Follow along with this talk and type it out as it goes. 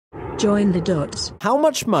Join the dots. How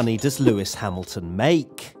much money does Lewis Hamilton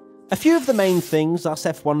make? A few of the main things us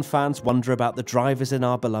F1 fans wonder about the drivers in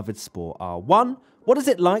our beloved sport are: 1. What is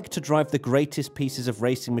it like to drive the greatest pieces of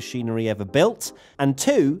racing machinery ever built? And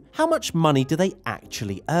 2. How much money do they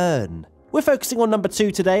actually earn? We're focusing on number 2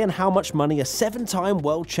 today, and how much money a 7-time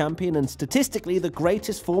world champion and statistically the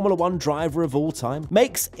greatest Formula 1 driver of all time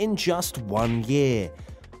makes in just 1 year.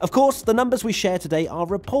 Of course, the numbers we share today are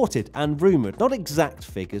reported and rumoured, not exact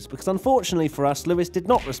figures, because unfortunately for us, Lewis did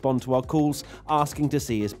not respond to our calls asking to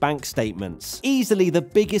see his bank statements. Easily the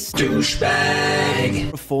biggest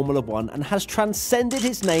douchebag of Formula 1, and has transcended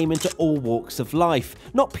his name into all walks of life,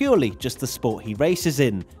 not purely just the sport he races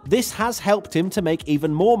in. This has helped him to make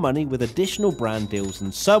even more money with additional brand deals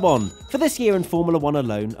and so on. For this year in Formula 1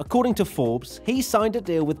 alone, according to Forbes, he signed a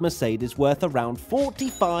deal with Mercedes worth around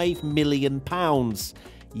 £45 million.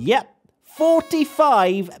 Yep,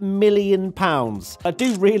 £45 million. I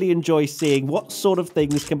do really enjoy seeing what sort of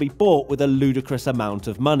things can be bought with a ludicrous amount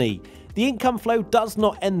of money. The income flow does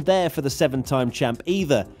not end there for the 7-time champ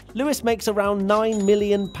either. Lewis makes around £9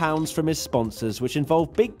 million from his sponsors, which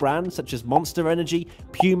involve big brands such as Monster Energy,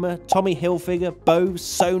 Puma, Tommy Hilfiger, Bose,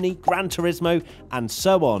 Sony, Gran Turismo, and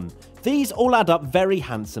so on. These all add up very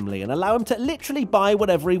handsomely and allow him to literally buy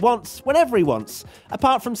whatever he wants, whenever he wants,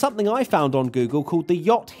 apart from something I found on Google called the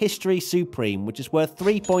Yacht History Supreme, which is worth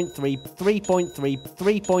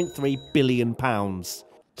 £3.3 billion.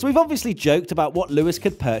 So we've obviously joked about what Lewis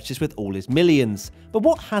could purchase with all his millions, but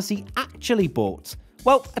what has he actually bought?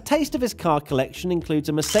 Well, a taste of his car collection includes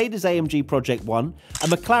a Mercedes AMG Project 1, a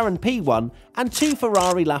McLaren P1, and 2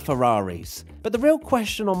 Ferrari LaFerraris. But the real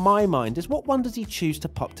question on my mind is, what one does he choose to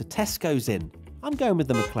pop to Tesco's in? I'm going with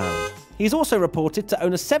the McLaren. He's also reported to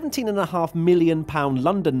own a £17.5 million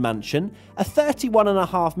London mansion, a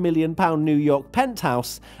 £31.5 million New York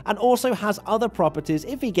penthouse, and also has other properties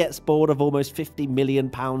if he gets bored of almost £50 million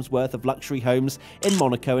worth of luxury homes in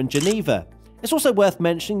Monaco and Geneva. It's also worth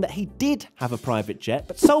mentioning that he did have a private jet,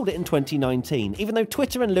 but sold it in 2019, even though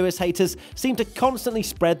Twitter and Lewis haters seem to constantly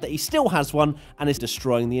spread that he still has one and is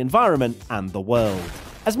destroying the environment and the world.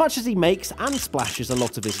 As much as he makes and splashes a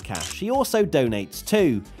lot of his cash, he also donates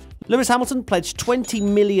too. Lewis Hamilton pledged £20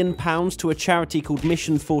 million to a charity called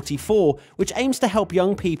Mission 44, which aims to help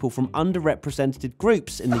young people from underrepresented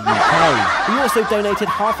groups in the UK. He also donated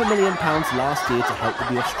 £500,000 last year to help with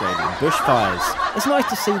the Australian bushfires. It's nice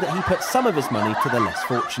to see that he put some of his money to the less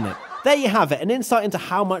fortunate. There you have it, an insight into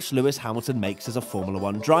how much Lewis Hamilton makes as a Formula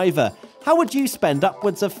 1 driver. How would you spend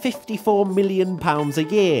upwards of £54 million a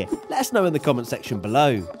year? Let us know in the comment section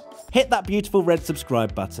below. Hit that beautiful red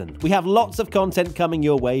subscribe button. We have lots of content coming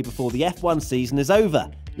your way before the F1 season is over.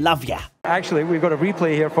 Love ya. Actually, we've got a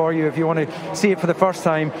replay here for you if you want to see it for the first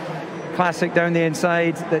time. Classic down the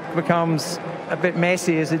inside that becomes a bit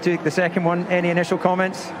messy as they take the second one. Any initial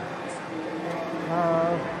comments?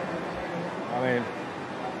 I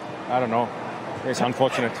don't know. It's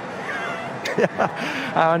unfortunate.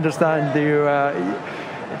 I understand you.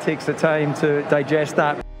 It takes the time to digest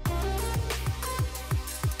that.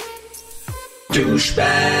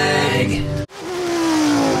 Douchebag.